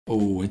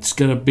Oh, it's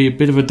gonna be a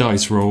bit of a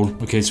dice roll.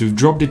 Okay, so we've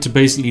dropped it to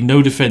basically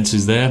no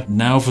defenses there.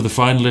 Now for the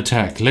final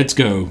attack. Let's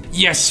go.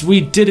 Yes,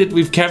 we did it.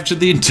 We've captured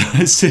the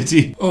entire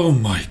city. Oh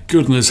my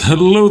goodness.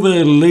 Hello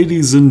there,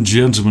 ladies and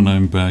gentlemen.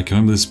 I'm back.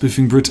 I'm the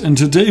Spiffing Brit, and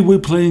today we're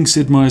playing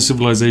Sid Meier's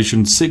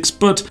Civilization 6,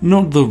 but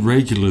not the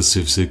regular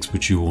Civ 6,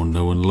 which you all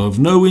know and love.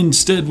 No,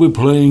 instead we're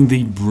playing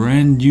the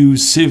brand new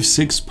Civ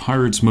 6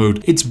 Pirates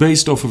mode. It's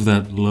based off of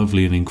that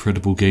lovely and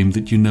incredible game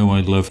that you know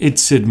I love.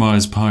 It's Sid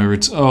Meier's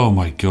Pirates. Oh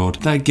my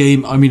god. That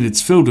game, I mean,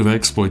 it's filled with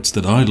exploits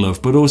that I love,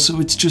 but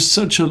also it's just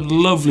such a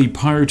lovely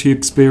piratey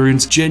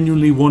experience.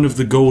 Genuinely one of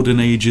the golden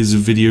ages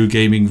of video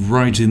gaming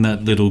right in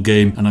that little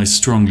game, and I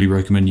strongly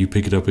recommend you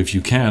pick it up if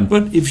you can.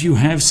 But if you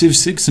have Civ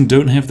 6 and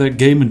don't have that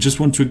game and just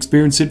want to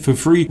experience it for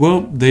free,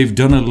 well, they've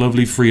done a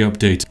lovely free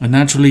update. And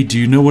naturally, do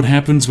you know what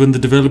happens when the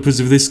developers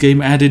of this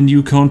game add in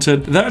new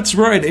content? That's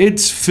right,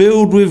 it's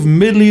filled with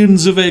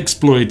millions of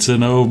exploits,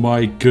 and oh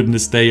my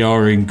goodness, they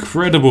are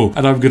incredible.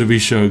 And I'm going to be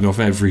showing off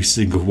every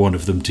single one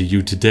of them to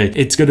you today.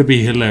 It's going to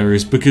be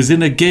hilarious, because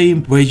in a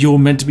game where you're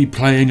meant to be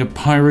playing a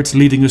pirate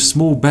leading a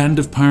small band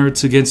of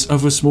pirates against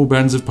other small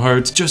bands of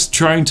pirates just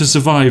trying to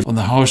survive on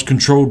the harsh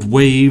controlled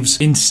waves,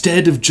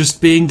 instead of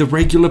just being the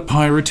regular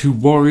pirate who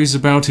worries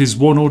about his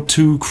one or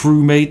two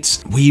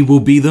crewmates, we will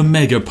be the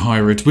mega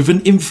pirate with an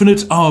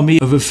infinite army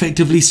of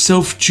effectively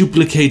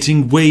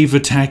self-duplicating wave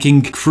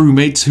attacking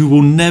crewmates who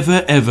will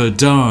never ever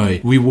die.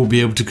 We will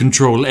be able to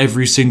control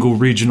every single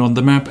region on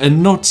the map,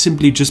 and not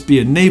simply just be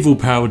a naval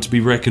power to be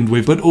reckoned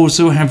with, but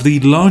also have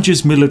the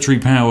largest military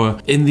power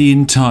in the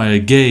entire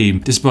game,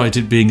 despite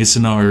it being a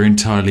scenario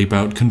entirely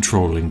about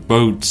controlling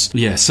boats.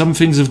 Yeah, some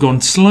things have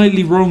gone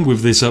slightly wrong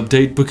with this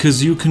update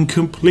because you can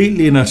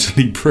completely and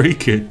utterly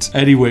break it.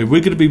 Anyway, we're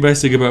going to be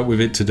messing about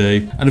with it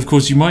today, and of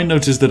course you might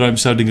notice that I'm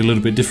sounding a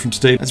little bit different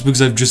today. That's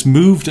because I've just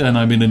moved and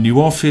I'm in a new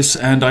office,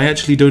 and I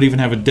actually don't even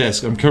have a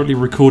desk. I'm currently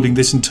recording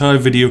this entire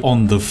video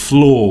on the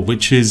floor,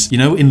 which is, you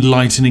know,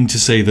 enlightening to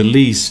say the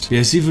least.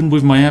 Yes, even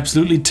with my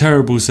absolutely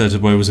terrible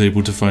setup, I was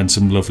able to find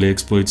some lovely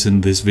exploits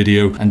in this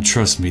video, and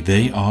trust me,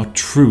 they are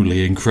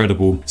truly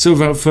incredible. So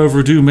without further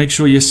ado, make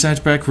sure you're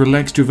sat back,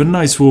 relaxed, with a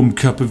nice warm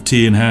cup of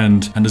tea in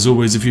hand, and as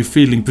always, if you're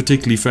feeling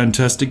particularly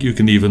fantastic, you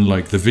can even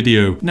like the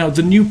video. Now,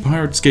 the new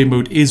Pirates game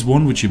mode is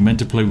one which you're meant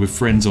to play with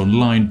friends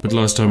online, but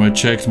last time I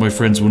checked, my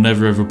friends will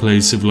never ever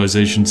play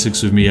Civilization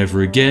 6 with me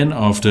ever again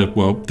after,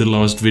 well, the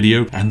last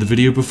video, and the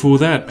video before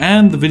that,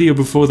 and the video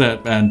before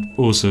that, and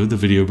also the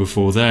video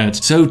before that.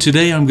 So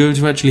today I'm going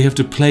to actually have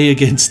to play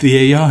against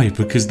the AI,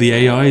 because the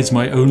AI is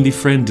my only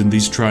friend in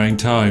these trying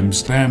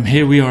times. Bam,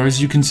 here we are.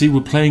 As you can see,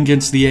 we're playing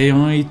against the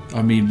AI.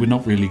 I mean, we're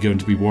not really going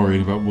to be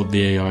worrying about what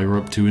the AI are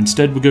up to.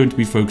 Instead, we're going to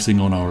be focusing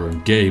on our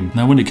own game.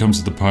 Now, when it comes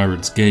to the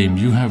Pirates game,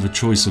 you have a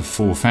choice of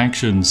 4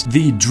 factions.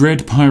 The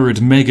Dread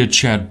Pirate Mega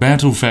Chat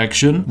Battle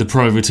faction, the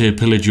Privateer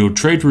Pillage or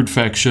Trade Route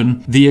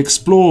faction, the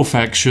Explore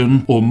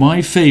faction, or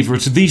my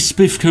favorite, the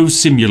Spiffco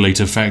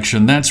Simulator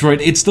faction. That's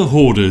right, it's the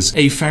Hoarders,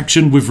 a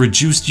faction with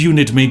reduced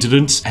unit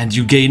maintenance, and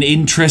you gain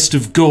interest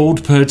of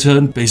gold per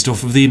turn based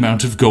off of the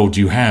amount of gold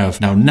you have.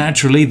 Now,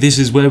 naturally, this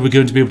is where we're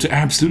going to be able to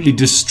absolutely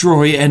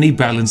destroy any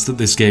balance that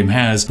this game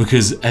has,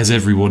 because, as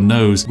everyone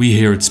knows, we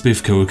here at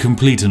Spiffco are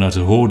complete and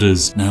utter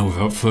hoarders. Now,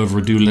 without further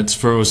ado, let's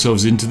throw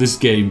ourselves into this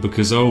game,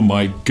 because, oh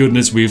my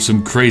goodness, we have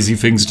some crazy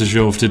things to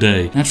show off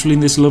today. Naturally, in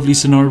this lovely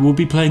scenario, we'll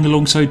be playing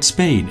alongside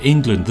Spain,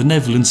 England, the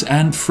Netherlands,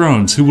 and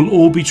France, who will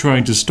all be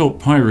trying to stop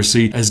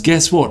piracy, as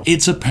guess what?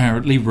 It's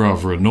apparently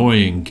rather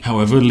annoying.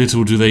 However,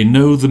 little do they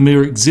know, the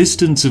mere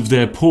existence of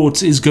their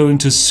ports is going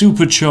to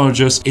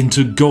supercharge us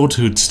into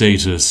godhood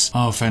status.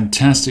 Oh,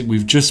 fantastic.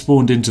 We've just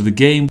spawned into the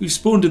game. We've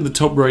spawned in the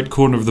top right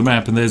corner of the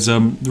map, and there's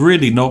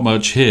really not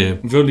much here.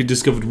 We've only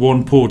discovered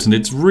one port, and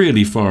it's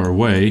really far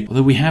away.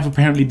 Although we have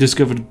apparently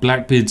discovered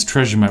Blackbeard's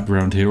treasure map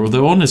around here,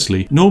 although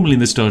honestly, normally in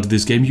the start of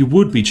this game, you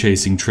would be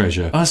chasing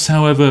treasure. Us,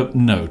 however,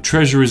 no.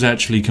 Treasure is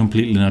actually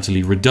completely and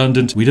utterly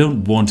redundant. We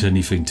don't want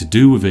anything to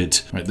do with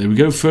it. Right, there we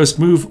go. First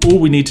move. All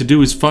we need to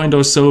do is find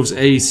ourselves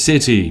a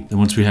city. Then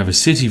once we have a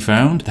city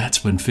found,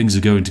 that's when things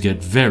are going to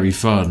get very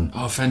fun.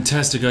 Oh,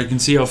 fantastic. I can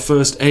see our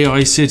first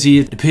AI city.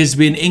 It appears to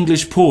be an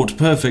English port.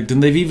 Perfect.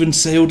 And they've even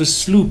sailed a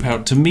sloop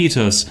out to meet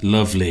us.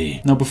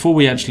 Lovely. Now, before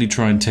we actually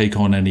try and take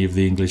on any of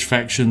the English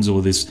factions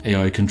or this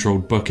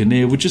AI-controlled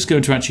buccaneer, we're just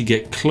going to actually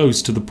get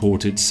close to the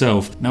port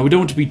itself. Now, we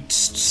don't want to be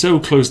so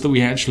close that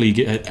we actually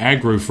get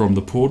aggro from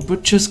the port,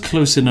 but just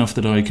close enough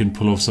that I can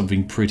pull off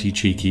something pretty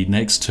cheeky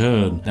next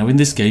turn. Now, in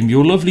this game,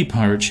 your lovely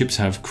pirate ships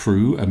have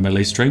crew, a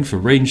melee strength, a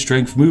range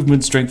strength,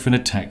 movement strength, and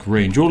attack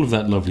range. All of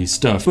that lovely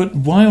stuff. But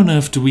why on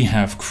earth do we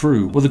have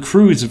crew? Well, the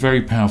crew is a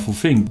very powerful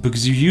thing,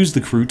 because you use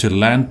the crew to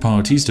land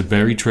parties to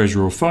bury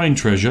treasure or find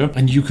treasure,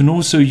 and you can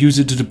also use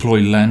it to deploy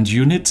land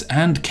units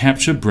and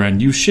capture brand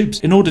new ships.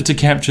 In order to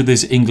capture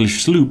this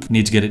English sloop, you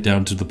need to get it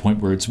down to the point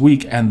where it's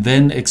weak, and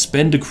then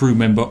expend a crew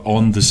member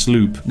on the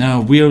sloop.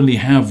 Now, we only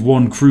have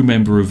one crew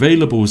member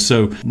available,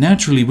 so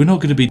naturally we're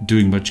not going to be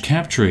doing much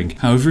capturing.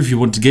 However, if you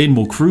want to gain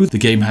more crew, the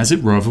game has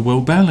it rather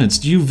well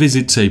balanced. You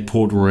visit, say,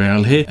 Port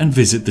Royal here, and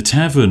visit the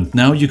tavern.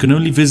 Now, you can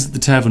only visit the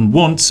tavern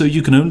once, so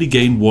you can only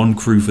gain one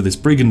crew for this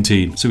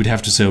brigantine. So we'd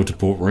have to sail to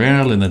Port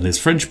Royal, and then there's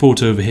French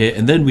port over here,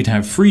 and then we'd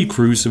have 3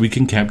 crew so we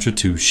can capture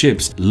 2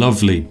 ships.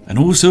 Lovely. And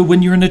also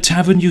when you're in a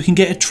tavern you can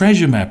get a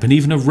treasure map and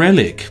even a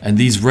relic. And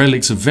these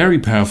relics are very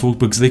powerful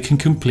because they can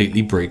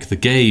completely break the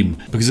game.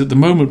 Because at the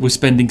moment we're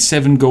spending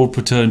 7 gold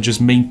per turn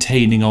just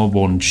maintaining our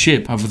 1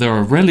 ship. However, there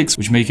are relics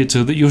which make it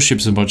so that your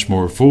ships are much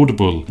more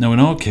affordable. Now in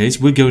our case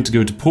we're going to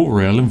go to Port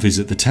Royal and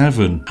visit the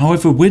tavern.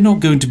 However, we're not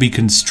going to be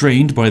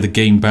constrained by the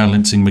game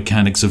balancing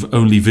mechanics of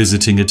only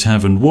visiting a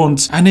tavern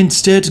once, and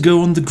instead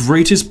go on the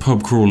greatest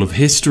pub crawl of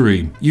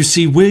history. You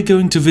see, we're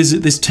going to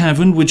visit this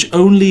tavern which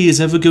only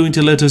is ever going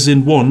to let us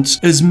in once,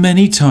 as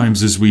many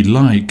times as we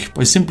like,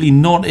 by simply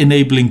not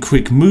enabling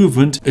quick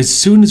movement. As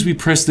soon as we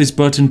press this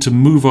button to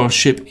move our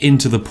ship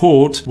into the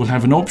port, we'll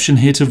have an option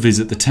here to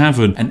visit the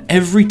tavern, and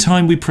every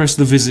time we press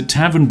the visit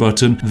tavern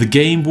button, the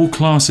game will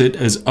class it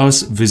as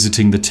us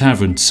visiting the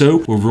tavern.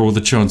 So we'll roll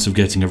the chance of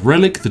getting a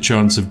relic, the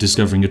chance of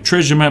discovering a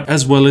treasure map,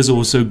 as well as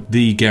also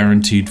the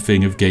guaranteed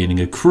thing of gaining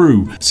a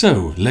crew.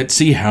 So let's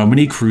see how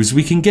many crews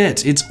we can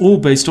get. It's all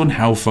based on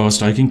how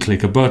fast I can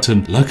click a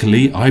button.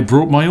 Luckily I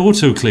brought my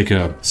auto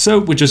clicker. So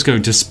we're just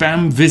going to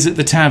spam visit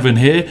the tavern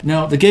here.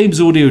 Now the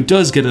game's audio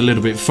does get a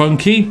little bit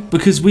funky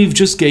because we've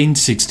just gained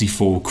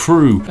 64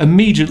 crew.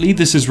 Immediately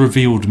this has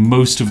revealed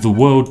most of the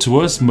world to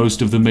us,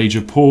 most of the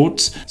major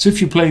ports. So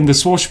if you're playing the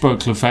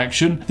Swashbuckler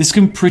faction, this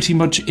can pretty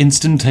much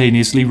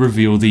instantaneously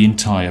reveal the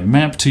entire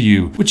map to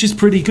you, which is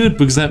pretty good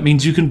because that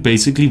means you can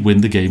basically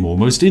win the game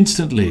almost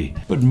instantly.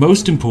 But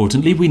most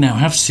importantly, we now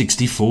have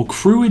 64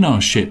 crew in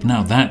our ship.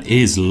 Now that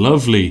is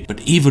lovely,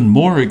 but even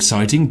more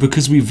exciting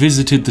because we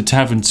visited the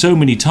tavern so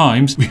many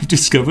times, we've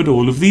discovered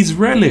all of these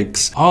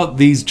relics. Aren't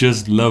these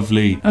just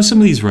lovely? Now some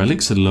of these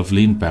relics are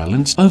lovely and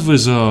balanced.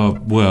 Others are,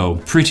 well,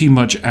 pretty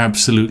much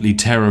absolutely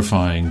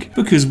terrifying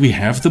because we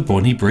have the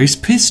Bonnie Brace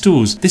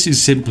pistols. This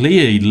is simply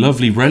a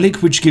lovely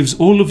relic which gives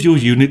all of your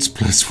units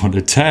 +1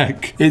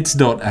 attack. It's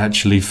not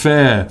actually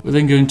fair. We're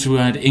then going to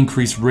add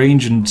increased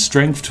range and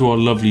strength to our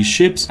lovely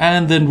ships,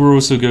 and then we're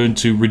also going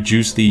to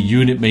reduce the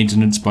unit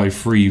maintenance by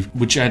 3,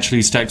 which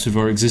actually stacks with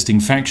our existing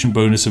faction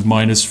bonus of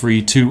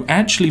 -3 to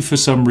actually, for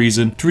some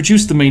reason, to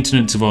reduce the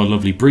maintenance of our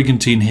lovely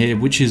brigantine here,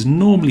 which is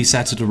normally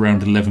sat at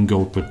around 11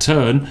 gold per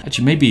turn.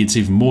 Actually, maybe it's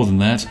even more than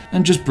that,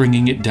 and just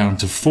bringing it down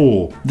to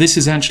 4. This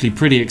is actually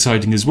pretty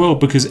exciting as well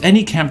because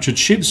any captured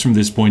ships from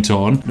this point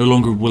on no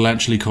longer will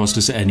actually cost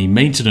us any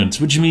maintenance,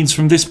 which means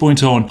from this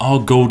point on our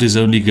gold is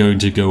only going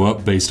to go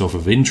up based off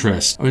of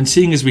interest. And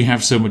seeing as we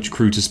have so much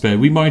crew to spare,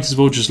 we might as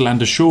well just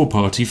land a shore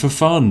party for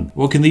fun.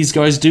 What can these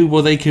guys do?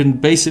 Well, they can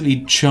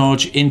basically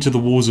charge into the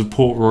walls of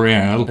Port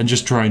Royal and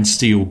just try and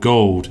steal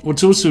gold.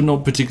 What's also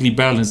not particularly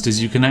balanced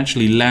is you can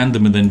actually land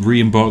them and then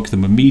re-embark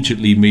them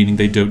immediately, meaning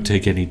they don't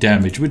take any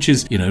damage, which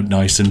is, you know,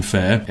 nice and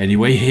fair.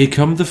 Anyway, here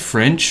come the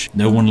French.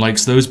 No one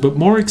likes those, but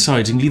more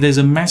excitingly, there's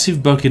a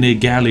massive buccaneer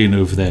galleon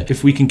over there.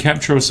 If we can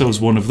capture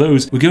ourselves one of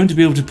those, we're going to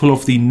be able to pull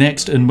off the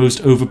next and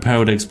most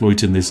overpowered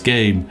exploit in this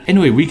game.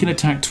 Anyway, we can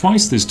attack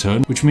twice this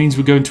turn, which means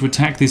we're going to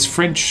attack this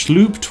French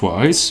sloop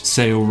twice,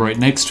 sail right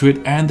next to it,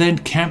 and then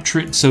capture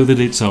it so that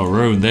it's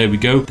our own. There we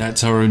go.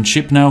 That's our own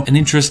ship now. And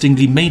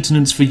interestingly,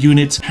 maintenance for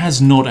units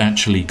has not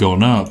actually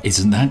gone up.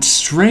 Isn't that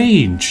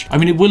strange? I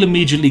mean, it will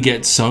immediately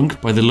get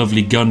sunk by the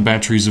lovely gun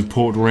batteries of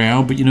Port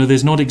Royal, but you know,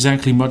 there's not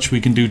exactly much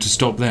we can do to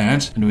stop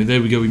that. Anyway,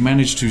 there we go. We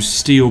managed to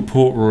steal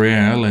Port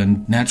Royal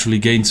and naturally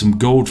gain some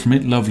gold from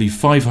it. Lovely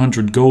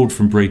 500 gold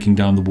from breaking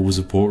down the walls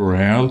of Port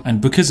Royal.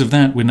 And because of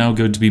that, we're now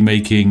going to be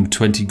making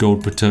 20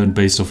 gold per turn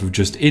based off of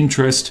just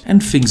interest,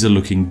 and things are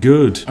looking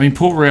good. I mean,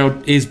 Port Royal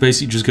is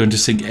basically just going to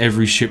sink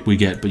every ship we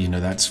get, but you know,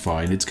 that's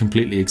fine. It's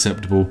completely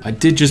acceptable. I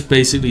did just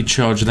basically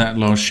charge that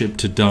last ship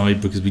to die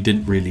because we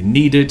didn't really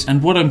need it.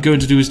 And what I'm going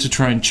to do is to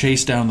try and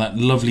chase down that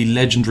lovely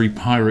legendary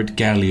pirate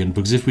galleon,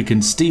 because if we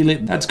can steal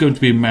it, that's going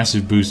to be a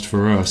massive boost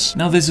for us.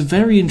 Now, there's a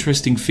very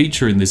interesting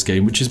feature in this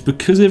game, which is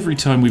because every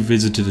time we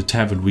visited a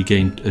tavern, we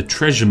gained a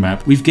treasure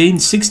map. We've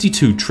gained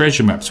 62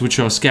 treasure maps, which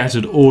are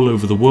scattered all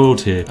over the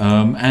world here.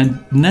 And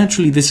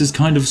naturally, this has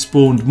kind of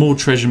spawned more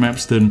treasure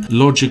maps than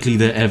logically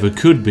there ever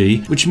could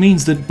be, which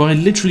means that by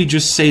literally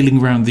just sailing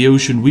around the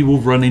ocean, we will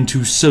run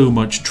into so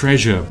much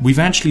treasure. We've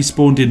actually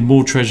spawned in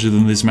more treasure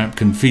than this map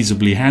can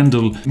feasibly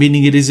handle,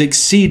 meaning it is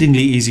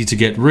exceedingly easy to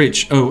get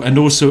rich. Oh, and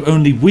also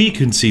only we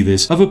can see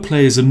this. Other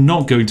players are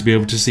not going to be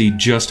able to see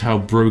just how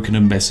broken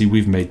and messy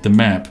we've made the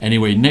map.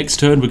 Anyway, next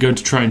turn we're going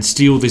to try and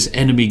steal this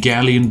enemy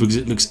galleon because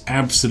it looks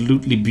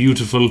absolutely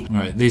beautiful.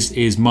 Alright, this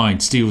is mine.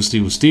 Steal,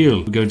 steal, steal.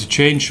 We're going to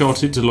chain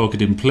shot it to lock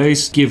it in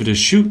place, give it a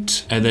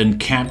shoot, and then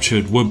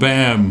captured.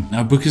 Wabam!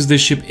 Now, because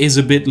this ship is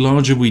a bit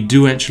larger, we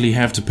do actually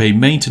have to pay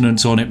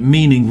maintenance on it,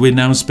 meaning we're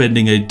now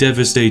spending a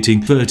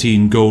devastating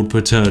 13 gold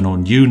per turn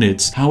on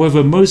units.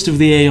 However, most of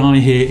the AI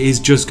here is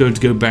just going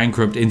to go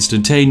bankrupt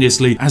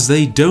instantaneously as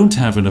they don't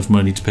have enough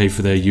money to pay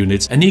for their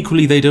units, and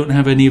equally they don't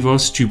have any of our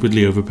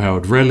stupidly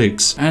overpowered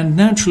relics. And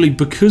naturally,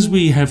 because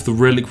we have the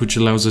relic which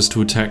allows us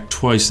to attack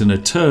twice in a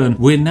turn,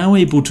 we're now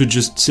able to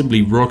just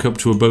simply rock up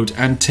to a boat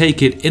and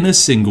take it in a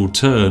single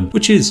turn,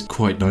 which is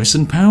quite nice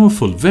and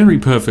powerful. Very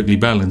perfectly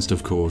balanced,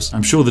 of course.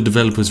 I'm sure the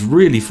developers developers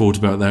really thought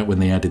about that when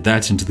they added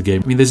that into the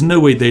game. I mean, there's no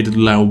way they'd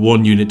allow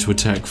one unit to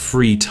attack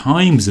 3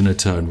 times in a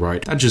turn,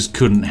 right? That just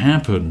couldn't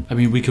happen. I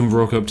mean, we can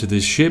rock up to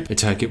this ship,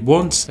 attack it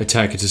once,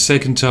 attack it a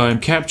second time,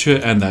 capture,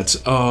 and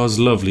that's ours.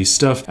 Lovely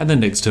stuff. And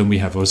then next turn we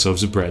have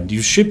ourselves a brand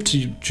new ship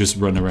to just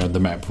run around the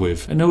map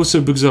with. And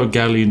also, because our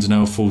galleon's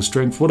now full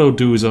strength, what I'll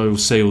do is I'll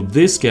sail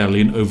this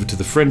galleon over to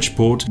the French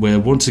port, where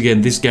once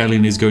again this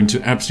galleon is going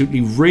to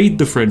absolutely raid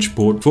the French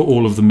port for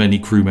all of the many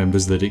crew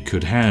members that it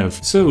could have.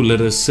 So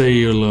let us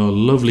sail our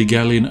lovely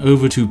galleon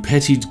over to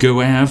Petit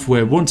Goave,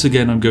 where once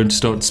again I'm going to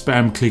start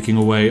spam clicking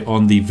away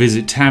on the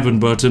visit tavern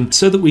button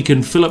so that we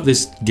can fill up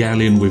this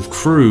galleon with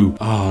crew.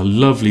 Ah,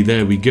 lovely,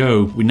 there we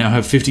go. We now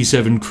have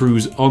 57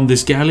 crews on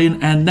this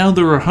galleon, and now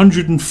there are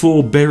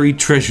 104 buried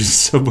treasures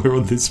somewhere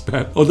on this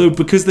map. Although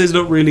because there's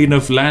not really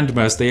enough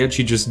landmass, they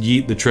actually just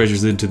yeet the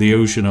treasures into the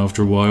ocean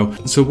after a while.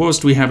 So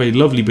whilst we have a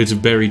lovely bit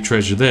of buried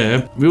treasure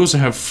there, we also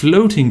have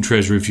floating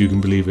treasure, if you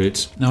can believe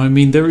it. Now, I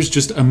mean, there is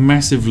just a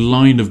massive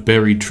line of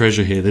buried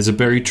treasure here. There's a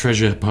buried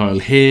treasure pile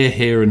here,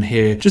 here, and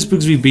here, just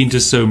because we've been to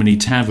so many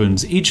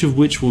taverns, each of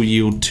which will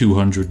yield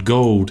 200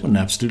 gold. An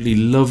absolutely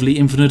lovely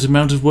infinite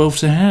amount of wealth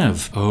to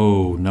have.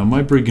 Oh, now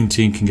my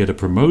brigantine can get a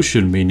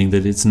promotion, meaning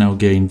that it's now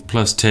gained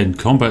plus 10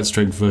 combat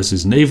strength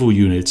versus naval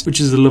units, which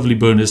is a lovely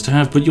bonus to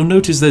have. But you'll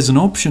notice there's an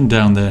option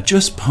down there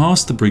just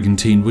past the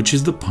brigantine, which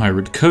is the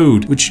pirate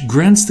code, which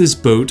grants this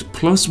boat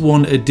plus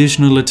 1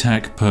 additional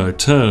attack per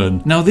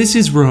turn. Now this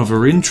is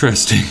rather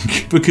interesting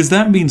because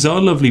that means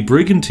our lovely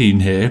brigantine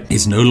here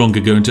is no longer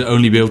going to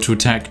only be able to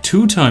attack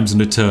 2 times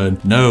in a turn.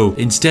 No,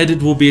 instead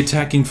it will be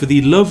attacking for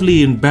the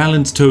lovely and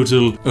balanced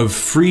total of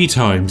 3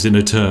 times in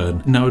a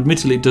turn. Now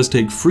admittedly it does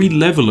take 3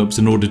 level ups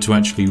in order to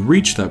actually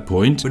reach that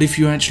point, but if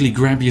you actually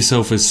grab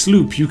yourself a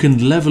sloop, you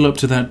can level up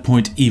to that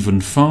point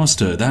even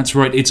faster. That's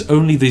right, it's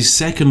only the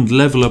 2nd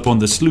level up on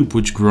the sloop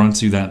which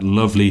grants you that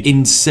lovely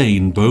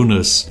insane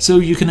bonus. So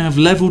you can have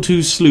level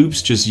 2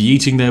 sloops just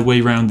yeeting their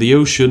way around the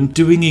ocean,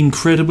 doing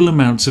incredible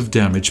amounts of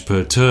damage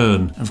per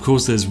turn. Of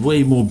course there's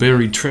way more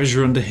buried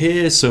treasure under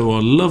here, so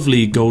our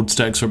lovely gold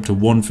stacks are up to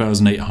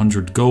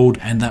 1,800 gold,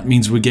 and that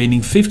means we're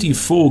gaining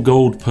 54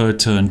 gold per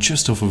turn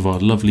just off of our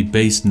lovely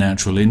base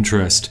natural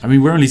interest. I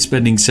mean, we're only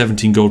spending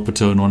 17 gold per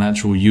turn on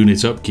actual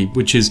unit upkeep,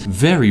 which is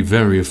very,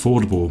 very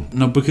affordable.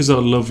 Now, because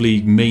our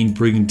lovely main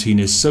brigantine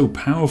is so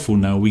powerful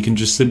now, we can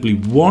just simply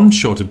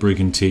one-shot a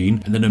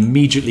brigantine and then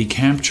immediately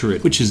capture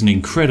it, which is an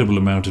incredible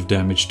amount of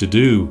damage to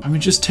do. I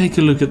mean, just take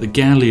a look at the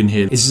galleon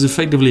here. This is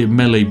effectively a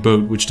melee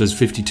boat which does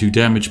 52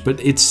 damage, but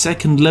its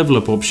 2nd level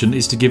up option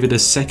is to give it a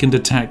 2nd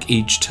attack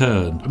each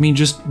turn. I mean,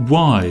 just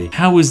why?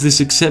 How is this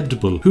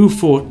acceptable? Who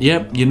thought,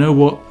 yep, you know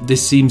what,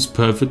 this seems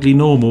perfectly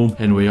normal.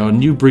 Anyway, our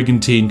new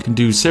brigantine can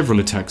do several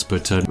attacks per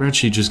turn. We're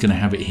actually just going to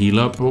have it heal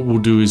up. What we'll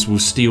do is we'll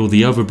steal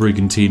the other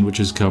brigantine which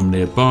has come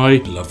nearby.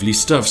 Lovely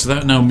stuff. So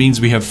that now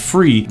means we have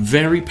 3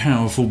 very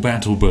powerful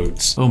battle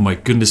boats. Oh my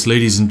goodness,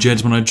 ladies and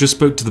gentlemen, I just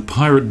spoke to the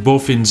pirate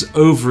boffins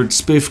over at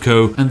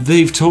Spiffco, and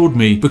they've told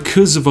me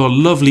because of our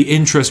lovely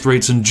interest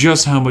rates and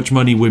just how much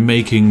money we're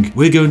making,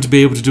 we're going to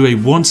be able to do a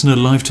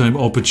once-in-a-lifetime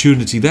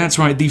opportunity. That's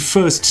right, the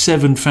first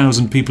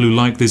 7,000 people who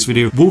like this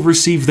video will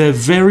receive their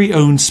very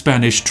own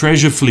Spanish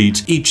treasure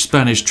fleet. Each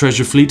Spanish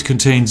treasure fleet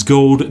contains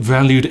gold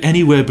valued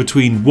anywhere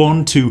between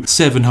 1 to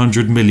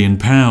 700 million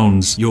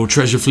pounds. Your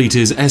treasure fleet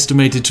is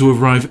estimated to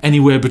arrive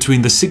anywhere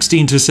between the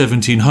 16 to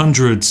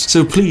 1700s,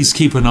 so please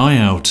keep an eye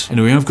out.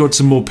 Anyway, I've got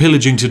some more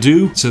pillaging to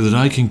do so that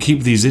I can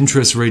keep these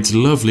interest rates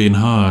lovely and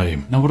high.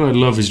 Now what I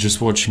love is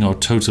just watching our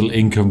total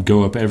income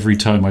go up every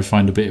time I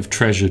find a bit of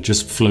treasure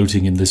just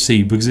floating in the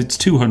sea, because it's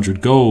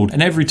 200 gold,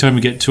 and every time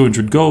we get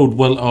 200 gold,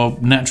 well, our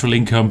natural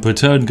income per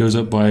turn goes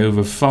up by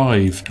over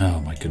 5. Oh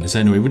my goodness.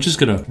 Anyway, we're just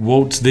gonna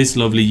waltz this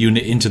lovely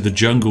unit into the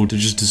jungle to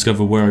just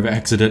discover where I've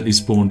accidentally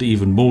spawned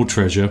even more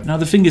treasure. Now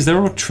the thing is,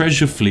 there are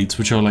treasure fleets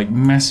which are like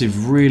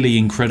massive, really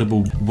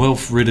incredible,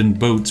 wealth-ridden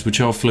boats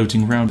which are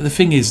floating around. But the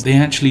thing is, they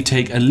actually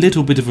take a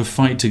little bit of a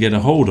fight to get a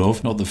hold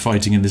of. Not that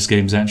fighting in this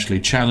game is actually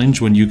a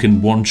challenge when you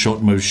can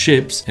one-shot most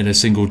ships in a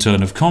single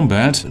turn of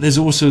combat. There's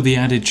also the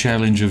added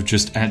challenge of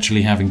just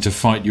actually having to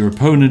fight your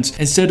opponents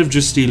instead of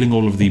just stealing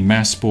all of the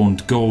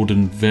mass-spawned gold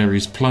and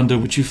various plunder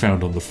which you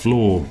found on the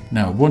floor.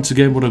 Now, once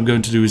again, what I'm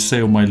going to do is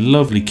sail my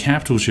lovely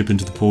capital ship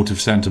into the port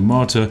of Santa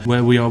Marta,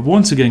 where we are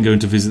once again going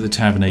to visit the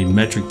tavern a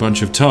metric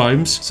bunch of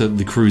times, so that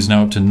the crew is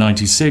now up to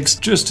 96,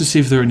 just to see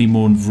if there are any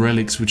more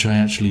relics which I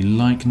actually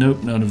like.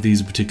 Nope, none of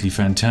these are particularly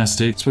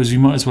fantastic. I suppose we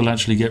might as well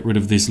actually get rid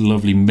of this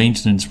lovely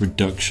maintenance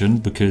reduction,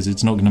 because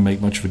it's not going to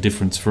make much of a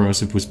difference for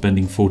us if we're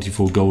spending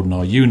 44 gold on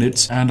our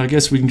units. And I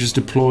guess we can just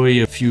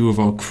deploy a few of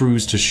our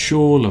crews to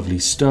shore. Lovely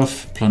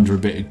stuff. Plunder a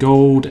bit of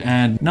gold.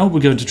 And now what we're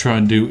going to try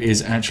and do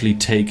is actually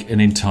take an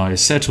entire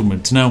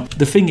settlement. Now,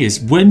 the thing is,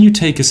 when you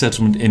take a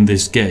settlement in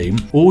this game,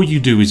 all you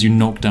do is you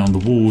knock down the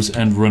walls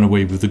and run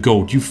away with the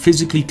gold. You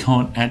physically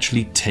can't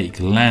actually take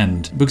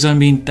land. Because, I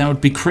mean, that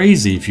would be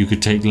crazy if you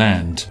could take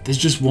land. There's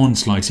just one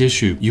slight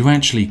issue. You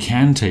actually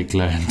can take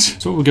land.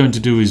 So what we're going to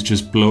do is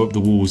just blow up the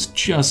walls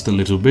just a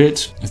little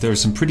bit. There are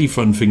some pretty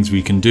fun things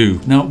we can do.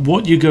 Now,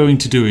 what you're going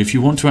to do if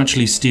you want to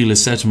actually steal a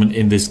settlement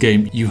in this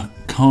game, you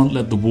can't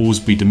let the walls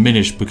be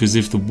diminished, because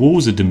if the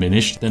walls are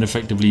diminished, then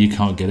effectively you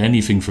can't get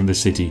anything from the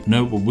city.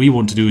 No, what we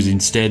want to do is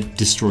instead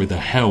destroy the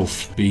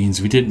health.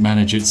 Beans, we didn't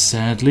manage it,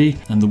 sadly,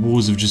 and the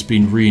walls have just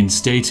been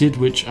reinstated,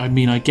 which, I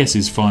mean, I guess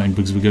is fine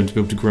because we're going to be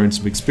able to grow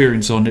some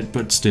experience on it,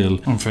 but still.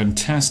 I'm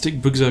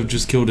fantastic because I've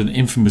just killed an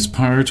infamous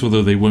pirate,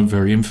 although they weren't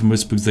very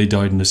infamous because they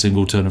died in a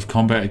single turn of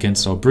combat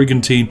against our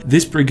brigantine.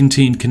 This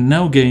brigantine can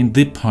now gain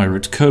the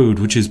pirate code,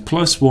 which is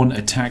 +1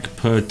 attack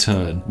per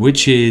turn,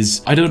 which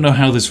is, I don't know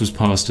how this was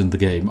passed in the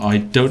game. I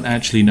don't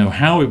actually know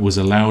how it was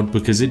allowed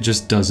because it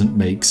just doesn't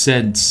make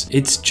sense.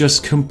 It's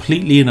just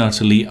completely and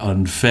utterly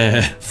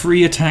unfair.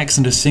 3 attacks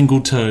in a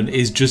single turn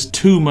is just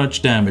too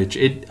much damage.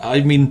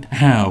 I mean,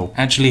 how?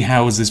 Actually,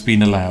 how has this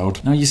been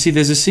allowed? Now, you see,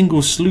 there's a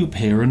single sloop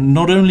here, and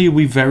not only are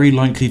we very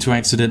likely to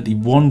accidentally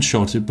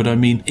one-shot it, but I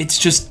mean, it's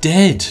just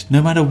dead.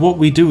 No matter what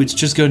we do, it's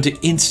just going to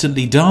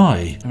instantly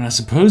die. I mean, I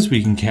suppose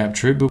we can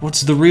capture it, but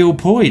what's the real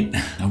point?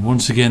 And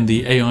once again,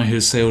 the AI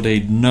has sailed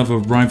another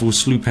rival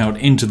sloop out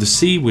into the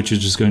sea, which is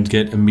just going to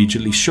get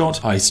immediately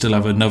shot. I still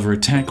have another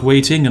attack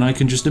waiting, and I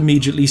can just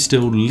immediately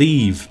still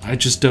leave. I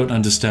just don't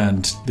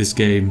understand this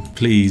game.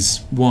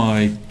 Please.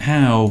 Why?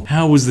 How?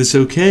 How was this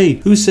okay?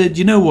 Who said,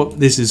 you know what,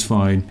 this is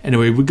fine?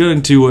 Anyway, we're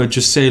going to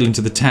just sail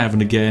into the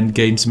tavern again,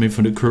 gain some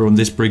infinite crew on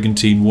this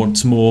brigantine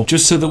once more,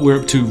 just so that we're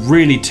up to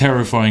really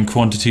terrifying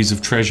quantities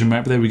of treasure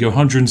map. There we go,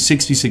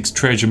 166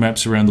 treasure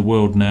maps around the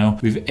world now,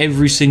 with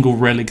every single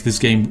relic this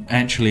game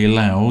actually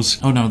allows.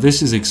 Oh no,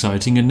 this is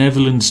exciting. A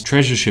Netherlands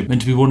treasure ship,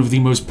 meant to be one of the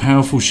most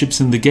powerful ships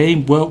in the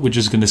game. Well, we're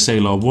just going to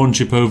sail our one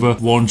ship over,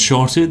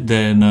 one-shot it,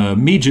 then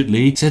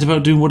immediately set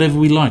about doing whatever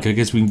we like. I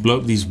guess we can blow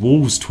up these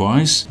walls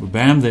twice.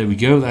 Bam, there we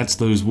go, that's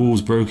those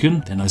walls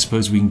broken. Then I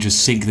suppose we can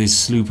just sink this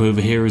sloop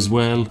over here as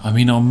well. I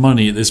mean, our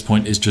money at this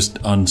point is just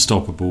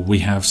unstoppable. We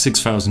have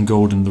 6,000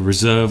 gold in the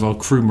reserve. Our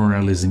crew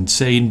morale is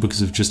insane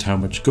because of just how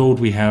much gold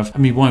we have. I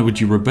mean, why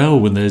would you rebel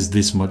when there's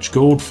this much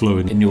gold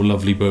flowing in your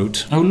lovely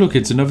boat? Oh look,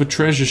 it's another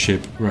treasure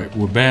ship. Right,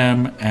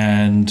 wabam,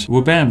 and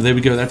wabam, there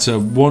we go. That's a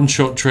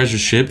one-shot treasure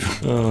ship.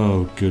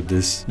 Oh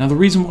goodness. Now the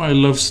reason why I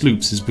love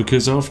sloops is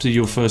because after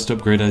your first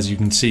upgrade, as you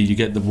can see, you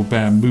get the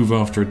wabam move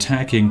after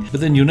attacking,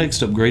 but then your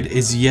next upgrade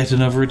is yet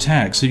another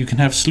attack, so you can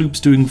have sloops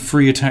doing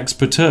 3 attacks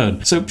per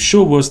turn. So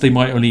sure, whilst they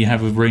might only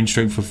have a range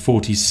strength of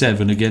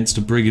 47 against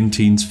a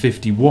brigantine's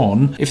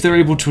 51, if they're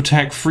able to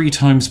attack 3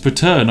 times per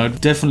turn,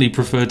 I'd definitely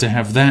prefer to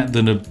have that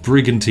than a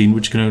brigantine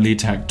which can only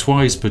attack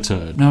twice per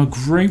turn. Now a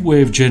great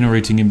way of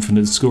generating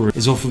infinite score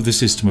is off of the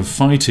system of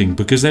fighting,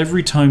 because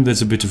every time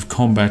there's a bit of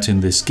combat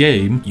in this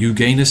game, you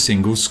gain a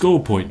single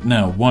score point.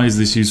 Now, why is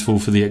this useful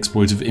for the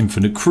exploit of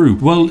infinite crew?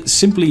 Well,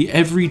 simply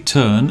every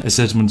turn, a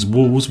settlement's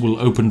walls will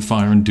open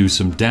fire and do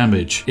some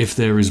damage. If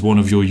there is one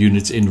of your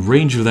units in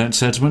range of that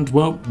settlement,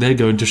 well, they're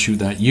going to shoot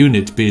that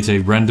unit, be it a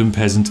random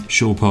peasant,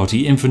 shore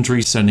party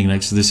infantry standing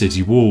next to the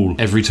city wall.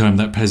 Every time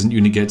that peasant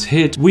unit gets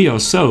hit, we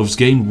ourselves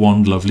gain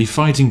 1 lovely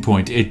fighting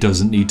point. It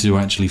doesn't need to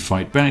actually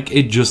fight back,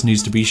 it just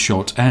needs to be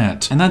shot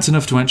at. And that's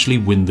enough to actually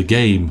win the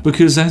game,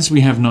 because as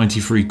we have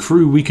 93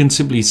 crew, we can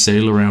simply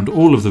sail around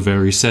all of the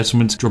various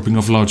settlements, dropping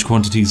off large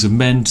quantities of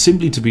men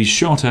simply to be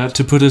shot at,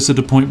 to put us at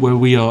a point where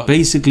we are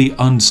basically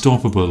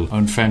unstoppable.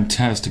 And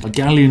fantastic. Our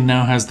galleon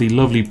now has the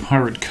lovely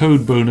pirate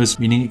code bonus,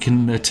 meaning it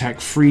can attack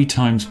 3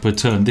 times per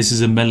turn. This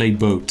is a melee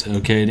boat,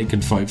 okay, and it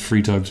can fight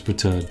 3 times per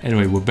turn.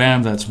 Anyway, we're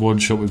bam, that's one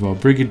shot with our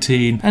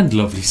brigantine, and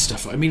lovely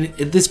stuff. I mean,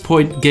 at this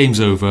point, game's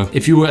over.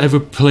 If you were ever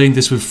playing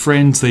this with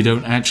friends, they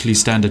don't actually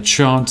stand a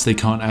chance, they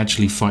can't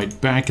actually fight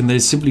back, and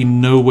there's simply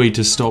no way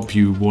to stop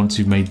you once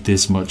you've made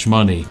this much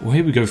money. Well,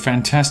 here we go,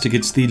 fantastic.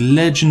 It's the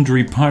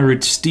legendary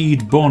pirate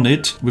Steed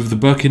Bonnet with the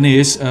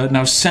Buccaneers.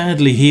 Now,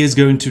 sadly, he is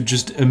going to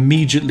just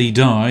immediately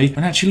die.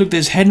 And actually, look,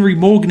 there's Henry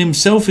Morgan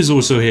himself is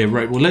also here.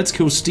 Right, well, let's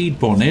kill Steed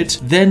Bonnet.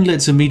 Then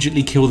let's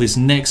immediately kill this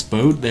next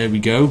boat. There we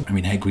go. I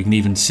mean, heck, we can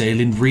even sail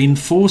in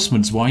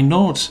reinforcements. Why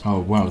not? Oh,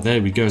 wow,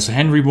 there we go. So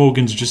Henry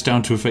Morgan's just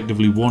down to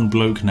effectively 1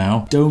 bloke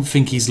now. Don't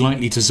think he's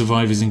likely to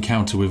survive his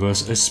encounter with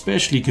us,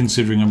 especially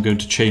considering I'm going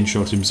to chain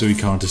shot him so he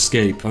can't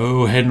escape.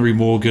 Oh, Henry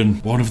Morgan,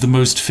 one of the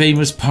most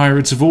famous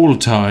pirates of all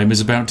time,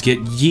 is about to get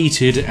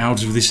yeeted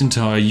out of this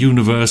entire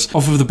universe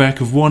off of the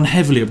back of 1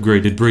 heavily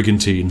upgraded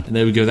brigantine. And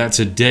there we go, that's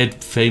a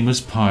dead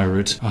famous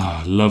pirate.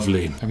 Ah,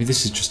 lovely. I mean,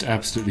 this is just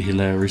absolutely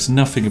hilarious.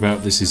 Nothing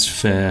about this is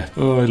fair.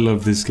 Oh, I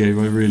love this game,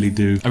 I really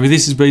do. I mean,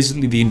 this is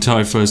basically the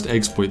entire first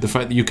exploit. The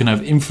fact that you can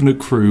have infinite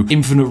crew,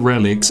 infinite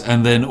relics,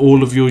 and then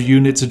all of your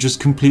units are just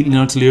completely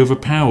and utterly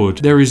overpowered.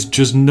 There is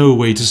just no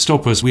way to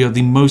stop us. We are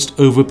the most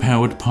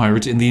overpowered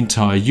pirate in the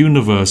entire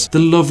universe. The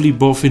lovely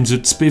boffins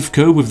at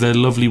Spiffco, with their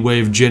lovely way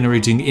of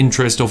generating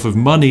interest off of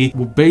money,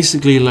 will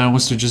basically allow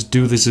us to just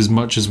do this as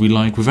much as we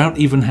like without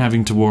even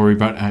having to worry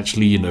about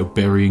actually, you know,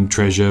 burying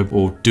treasure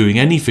or doing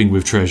anything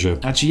with treasure.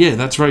 Actually, yeah,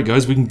 that's right,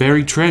 guys, we can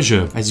bury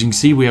treasure. As you can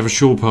see, we have a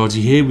shore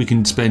party here. We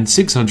can spend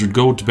 600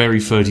 gold to bury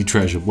 30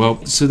 treasure.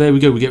 Well, so there we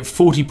go. We get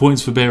 40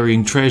 points for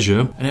burying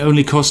treasure, and it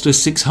only cost us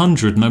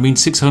 600. And I mean,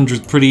 600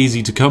 is pretty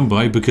easy to come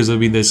by because, I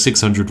mean, there's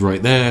 600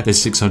 right there,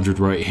 there's 600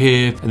 right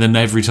here, and then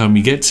every time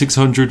we get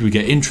 600, we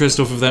get interest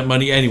off of that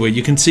money. Anyway,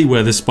 you can see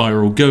where the spiral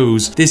barrel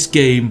goes, this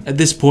game, at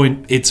this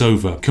point, it's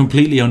over.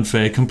 Completely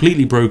unfair,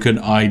 completely broken.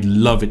 I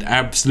love it.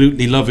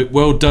 Absolutely love it.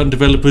 Well done,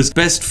 developers.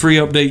 Best free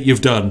update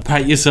you've done.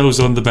 Pat yourselves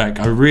on the back.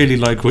 I really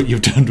like what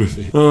you've done with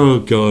it. Oh,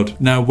 God.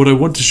 Now, what I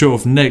want to show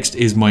off next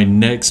is my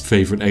next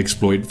favorite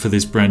exploit for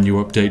this brand new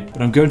update.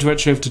 But I'm going to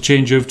actually have to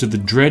change over to the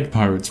Dread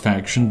Pirates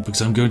faction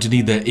because I'm going to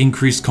need their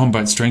increased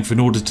combat strength in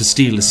order to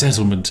steal a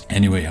settlement.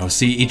 Anyway, I'll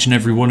see each and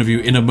every one of you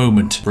in a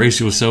moment. Brace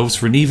yourselves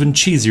for an even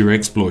cheesier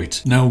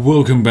exploit. Now,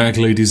 welcome back,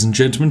 ladies and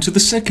gentlemen, to the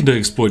second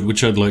exploit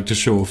which I'd like to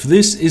show off.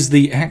 This is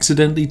the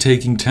accidentally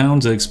taking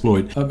towns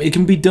exploit. It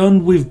can be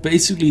done with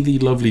basically the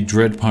lovely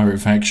Dread Pirate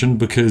faction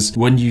because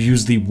when you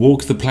use the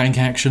walk the plank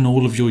action,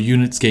 all of your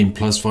units gain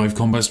 +5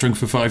 combat strength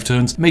for 5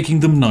 turns, making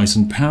them nice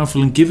and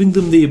powerful and giving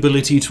them the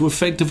ability to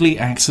effectively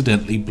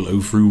accidentally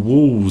blow through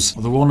walls.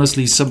 Although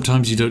honestly,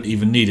 sometimes you don't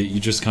even need it. You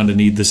just kind of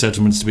need the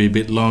settlements to be a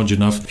bit large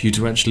enough for you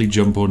to actually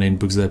jump on in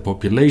because their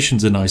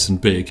populations are nice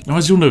and big. Now,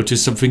 as you'll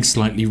notice, something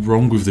slightly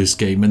wrong with this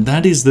game, and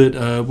that is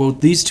that, well,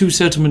 these two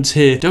settlements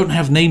here don't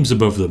have names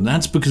above them.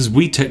 That's because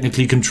we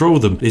technically control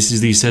them. This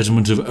is the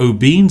settlement of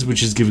Obeans,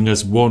 which is giving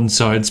us 1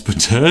 science per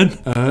turn,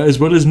 as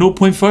well as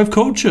 0.5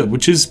 culture,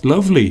 which is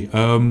lovely.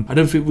 I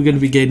don't think we're going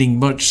to be gaining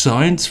much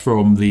science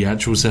from the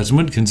actual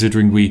settlement,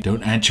 considering we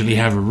don't actually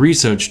have a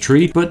research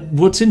tree. But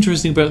what's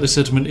interesting about the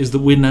settlement is that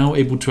we're now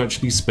able to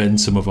actually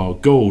spend some of our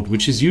gold,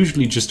 which is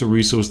usually just a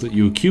resource that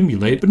you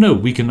accumulate. But no,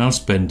 we can now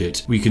spend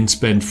it. We can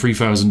spend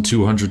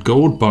 3,200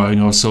 gold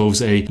buying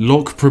ourselves a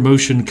lock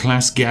promotion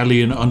class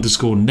galleon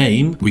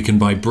 _name. We can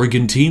buy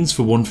brigantines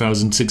for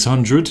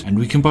 1,600, and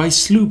we can buy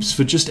sloops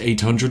for just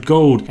 800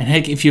 gold. And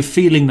heck, if you're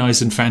feeling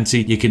nice and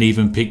fancy, you can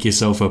even pick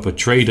yourself up a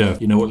trader.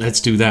 You know what,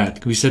 let's do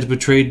that. Can we set up a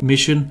trade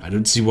mission? I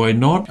don't see why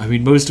not. I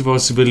mean, most of our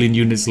civilian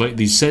units, like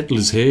these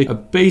settlers here, are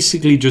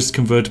basically just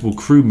convertible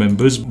crew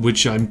members,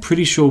 which I'm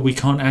pretty sure we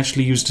can't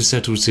actually use to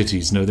settle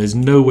cities. No, there's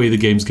no way the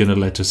game's gonna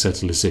let us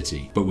settle a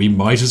city. But we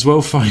might as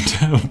well find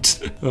out.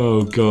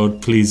 Oh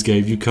God, please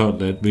game, you can't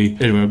let me.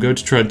 Anyway, I'm going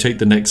to try and take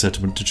the next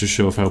settlement to just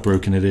show off how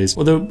broken it is.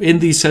 Although in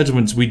these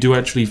settlements, we do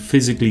actually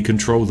physically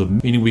control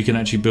them, meaning we can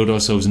actually build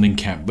ourselves an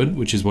encampment,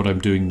 which is what I'm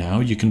doing now.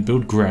 You can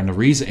build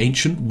granaries,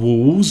 ancient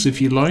walls,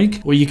 if you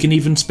like, or you can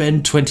even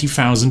spend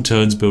 20,000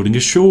 turns building a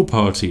shore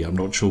party. I'm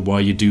not sure why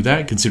you do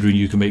that, considering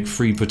you can make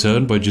 3 per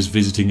turn by just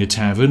visiting a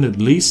tavern at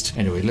least.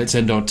 Anyway, let's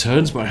end our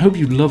turns, but I hope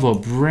you love our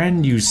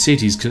brand new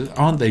cities, because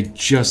aren't they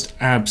just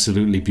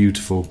absolutely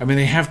beautiful? I mean,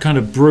 they have kind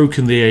of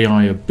broken the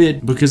AI a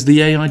bit, because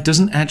the AI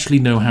doesn't actually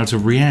know how to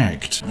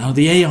react. Now,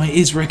 the AI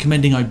is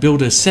recommending I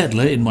build a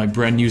settler in my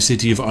brand new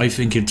city of I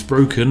Think It's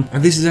Broken,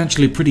 and this is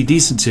actually a pretty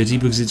decent city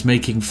because it's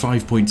making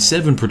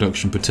 5.7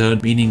 production per turn,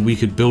 meaning we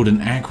could build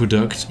an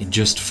aqueduct in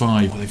just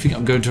 5. Well, I think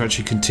I'm going to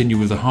actually continue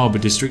with the harbour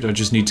district. I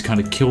just need to kind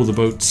of kill the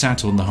boat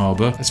sat on the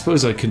harbour. I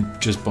suppose I can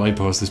just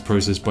bypass this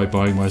process by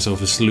buying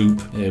myself a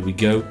sloop. There we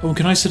go. Oh,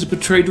 can I set up a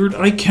trade route?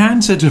 I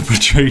can set up a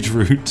trade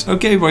route.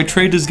 Okay, my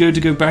trader's going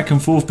to go back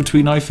and forth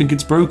between I Think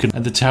It's Broken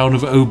and the town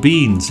of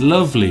Obeans.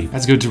 Lovely.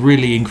 That's going to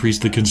really increase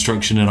the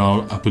construction in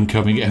our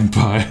up-and-coming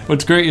empire.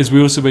 What's great is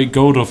we also make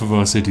gold off of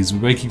our cities. We're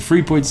making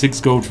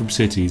 3.6 gold from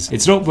cities.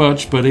 It's not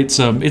much, but it's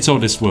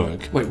honest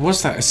work. Wait,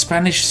 what's that? A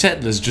Spanish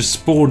settler's just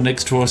spawned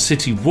next to our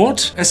city.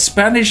 What? A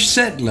Spanish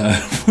settler?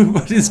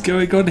 What is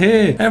going on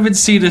here? I haven't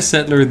seen a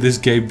settler in this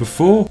game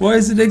before. Why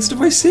is it next to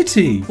my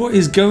city? What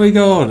is going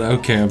on?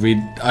 Okay, I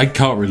mean, I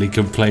can't really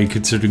complain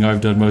considering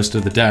I've done most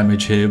of the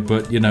damage here,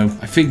 but you know,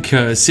 I think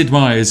Sid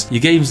Meier's,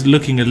 your game's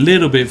looking a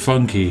little bit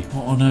funky.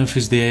 What on earth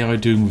is the AI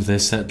doing with their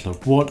settler?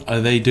 What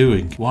are they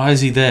doing? Why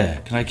is he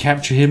there? Can I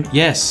capture him?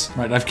 Yes.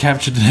 Right, I've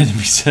captured an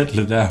enemy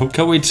settler now.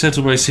 Can't wait to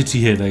settle my city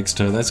here next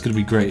turn. That's going to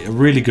be great. A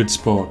really good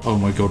spot. Oh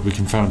my God, we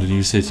can found a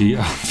new city.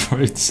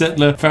 Right,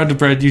 settler found a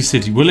brand new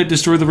city. Will it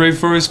destroy the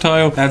rainforest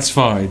tile? That's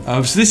fine.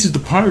 So this is the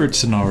pirate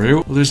scenario.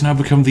 Well, there's now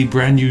become the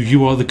brand new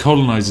You Are the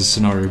Colonizer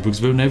scenario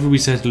because whenever we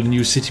settle a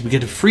new city, we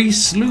get a free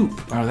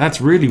sloop. Wow,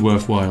 that's really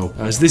worthwhile.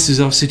 As this is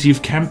our city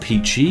of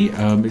Campeche.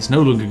 It's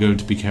no longer going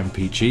to be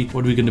Campeche.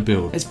 What are we going to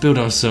build? Let's build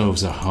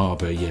ourselves a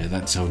harbour. Yeah,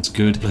 that sounds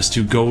good.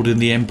 +2 gold in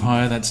the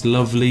empire. That's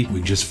lovely. We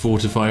can just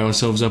fortify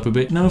ourselves up a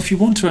bit. Now, if you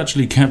want to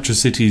actually capture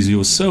cities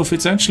yourself,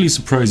 it's actually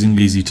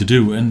surprisingly easy to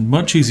do and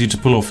much easier to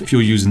pull off if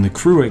you're using the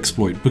crew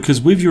exploit,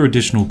 because with your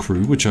additional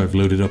crew, which I've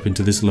loaded up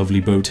into this lovely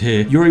boat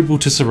here, you're able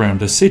to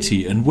surround a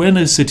city, and when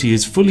a city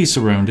is fully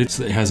surrounded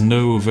so that it has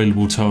no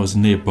available tiles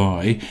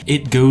nearby,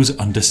 it goes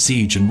under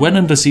siege, and when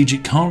under siege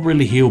it can't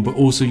really heal, but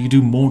also you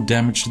do more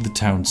damage to the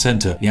town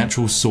centre, the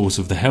actual source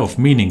of the health,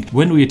 meaning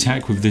when we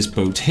attack with this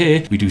boat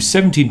here, we do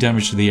 17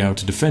 damage to the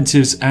outer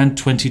defensives and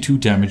 22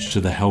 damage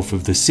to the health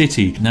of the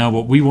city. Now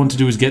what we want to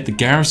do is get the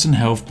garrison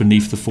health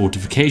beneath the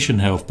fortification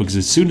health, because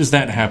as soon as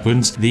that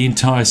happens, the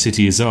entire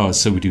city is ours.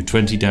 So we do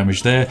 20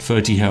 damage there,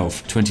 30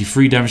 health,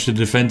 23 damage to the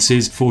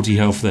defenses, 40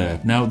 health there.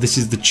 Now this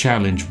is the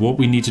challenge. What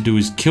we need to do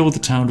is kill the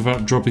town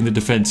without dropping the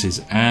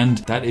defenses, and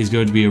that is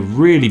going to be a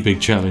really big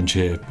challenge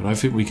here, but I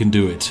think we can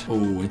do it.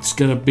 Oh, it's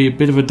gonna be a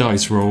bit of a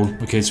dice roll.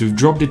 Okay, so we've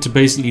dropped it to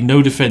basically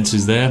no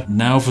defenses there.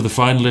 Now for the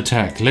final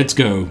attack. Let's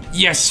go.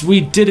 Yes,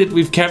 we did it.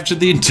 We've captured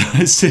the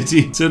entire city.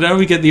 city. So now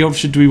we get the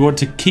option, do we want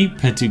to keep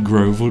Petit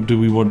Grove or do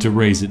we want to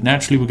raise it?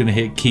 Naturally, we're going to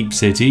hit keep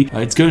city.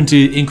 It's going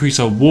to increase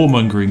our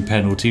warmongering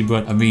penalty,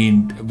 but I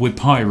mean, we're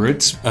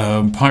pirates.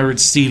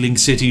 Pirates stealing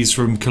cities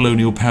from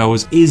colonial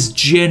powers is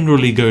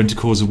generally going to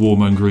cause a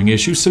warmongering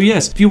issue. So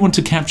yes, if you want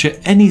to capture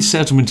any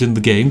settlement in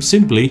the game,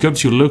 simply go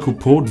to your local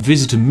port,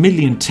 visit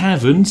 1,000,000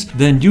 taverns,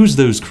 then use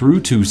those crew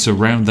to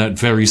surround that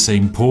very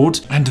same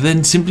port, and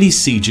then simply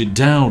siege it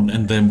down.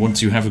 And then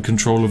once you have a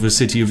control of a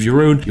city of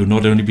your own, you'll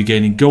not only be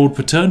gaining gold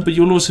per turn, but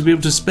you'll also be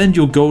able to spend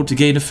your gold to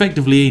gain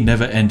effectively a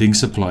never-ending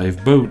supply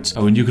of boats.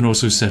 Oh, and you can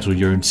also settle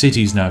your own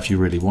cities now if you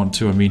really want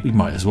to. I mean, we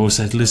might as well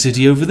settle a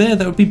city over there.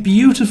 That would be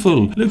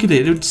beautiful. Look at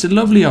it. It's a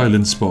lovely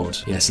island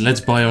spot. Yes,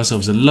 let's buy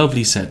ourselves a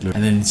lovely settler,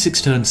 and then in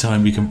 6 turns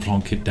time we can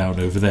plonk it down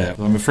over there.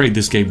 I'm afraid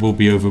this game will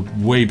be over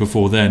way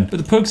before then, but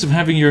the perks of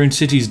having your own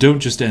cities don't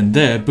just end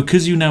there.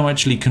 Because you now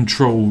actually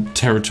control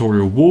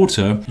territorial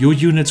water, your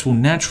units will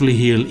naturally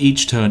heal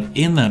each turn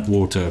in that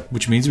water,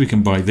 which means we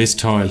can buy this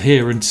tile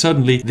here, and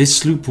suddenly this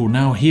sloop will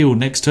now heal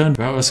next turn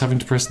without us having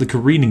to press the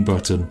careening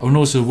button. Oh, and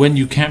also when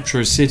you capture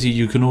a city,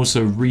 you can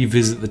also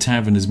revisit the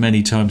tavern as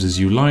many times as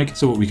you like.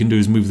 So what we can do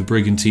is move the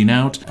brigantine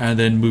out and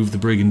then move the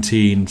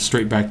brigantine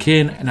straight back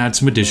in and add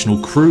some additional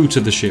crew to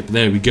the ship.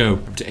 There we go,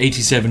 up to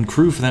 87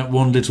 crew for that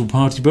one little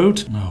party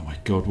boat. Oh my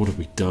god, what have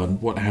we done?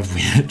 What have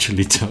we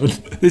actually done?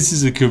 This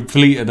is a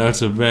complete and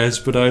utter mess,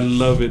 but I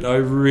love it. I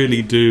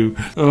really do.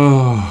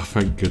 Oh,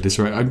 thank goodness.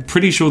 Right, I'm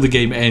pretty sure the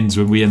game ends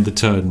when we end the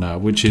turn now,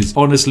 which is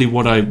honestly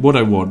what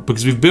I want,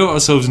 because we've built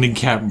ourselves an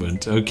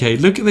encampment. Okay,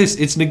 look at this.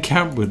 It's an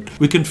encampment.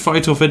 We can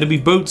fight off enemy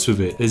boats with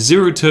it. There's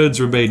 0 turns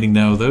remaining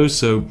now though,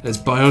 so let's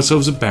buy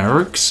ourselves a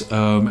barracks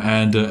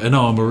and an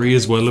armory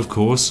as well, of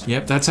course.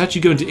 Yep, that's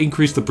actually going to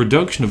increase the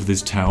production of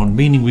this town,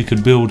 meaning we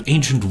could build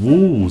ancient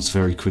walls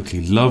very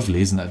quickly.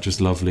 Lovely, isn't that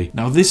just lovely?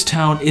 Now this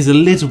town is a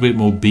little bit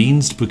more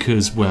beansed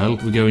because, well,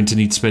 we're going to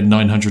need to spend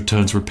 900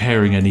 turns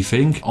repairing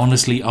anything.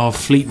 Honestly, our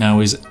fleet now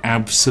is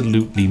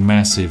absolutely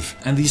massive,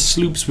 and these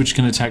sloops, which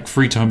can attack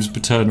 3 times per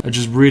turn, are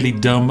just really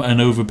dumb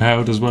and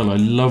overpowered as well. I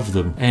love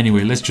them.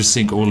 Anyway, let's just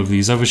sink all of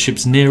these other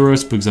ships near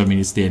us, because I mean,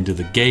 it's the end of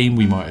the game.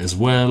 We might as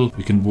well.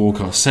 We can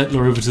walk our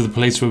settler over to the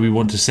place where we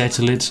want to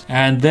settle it,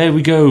 and there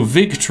we go.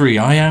 Victory.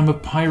 I am a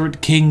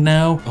pirate king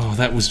now. Oh,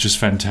 that was just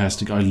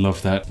fantastic. I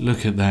love that.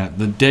 Look at that.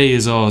 The day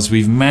is ours.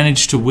 We've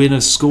managed to win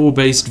a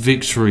score-based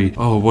victory.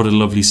 Oh, what a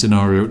lovely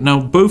scenario. Now,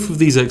 both of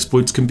these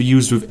exploits can be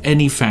used with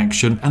any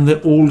faction, and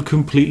they're all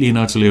completely and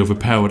utterly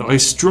overpowered. I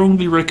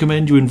strongly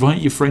recommend you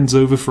invite your friends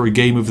over for a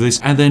game of this,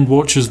 and then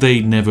watch as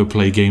they never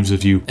play games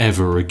with you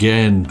ever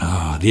again.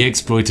 Ah, the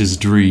exploiter's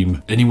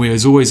dream. Anyway,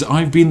 as always,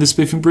 I've been the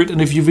Spiffing Brit,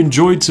 and if you've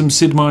enjoyed some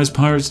Sid Meier's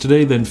Pirates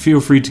today, then feel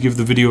free to give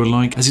the video a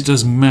like, as it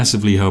does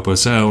massively help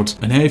us out.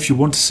 And hey, if you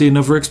want to see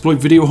another exploit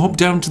video, hop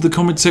down to the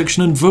comment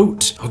section and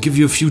vote. I'll give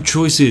you a few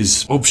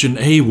choices. Option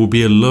A will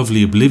be a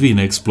lovely Oblivion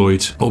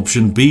exploit.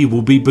 Option B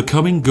will be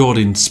becoming God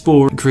in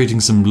Spore and creating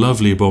some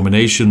lovely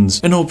abominations.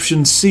 And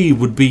option C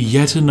would be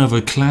yet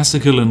another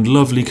classical and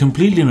lovely,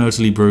 completely and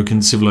utterly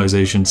broken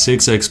Civilization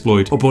 6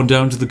 exploit. Hop on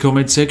down to the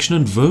comment section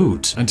and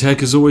vote. And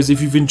heck, as always,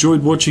 if you've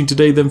enjoyed watching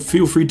today, then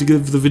feel free to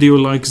give the video a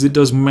like, as it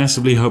does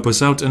massively help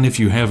us out. And if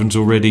you haven't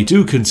already,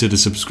 do consider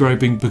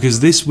subscribing, because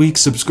this week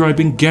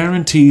subscribing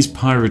guarantees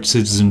pirate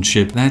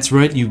citizenship. That's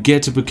right, you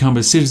get to become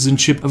a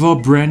citizenship of our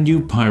brand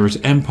new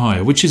pirate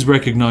empire, which is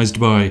recognized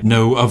by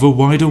no other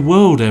wider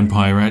world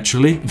empire,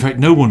 actually. In fact,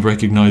 no one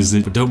recognizes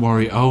it, but don't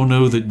worry, I'll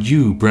know that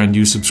you, brand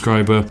new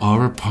subscriber,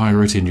 are a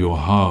pirate in your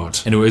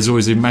heart. Anyway, as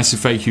always, a massive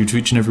thank you to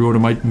each and every one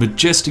of my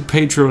majestic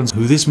patrons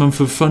who this month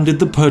have funded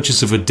the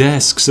purchase of a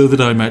desk so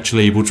that I'm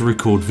actually able to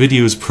record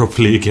videos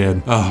properly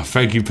again. Ah,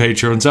 thank you,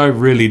 patrons. I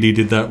really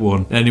needed that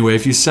one. Anyway,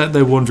 if you sat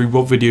there wondering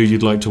what video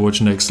you'd like to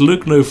watch next,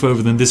 look no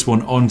further than this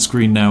one on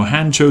screen now,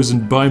 hand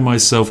chosen by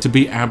myself to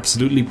be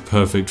absolutely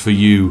perfect for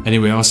you.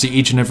 Anyway, I'll see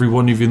each and every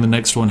one of you in the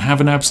next one.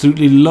 Have an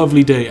absolutely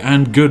lovely day,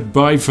 and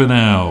goodbye for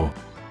now.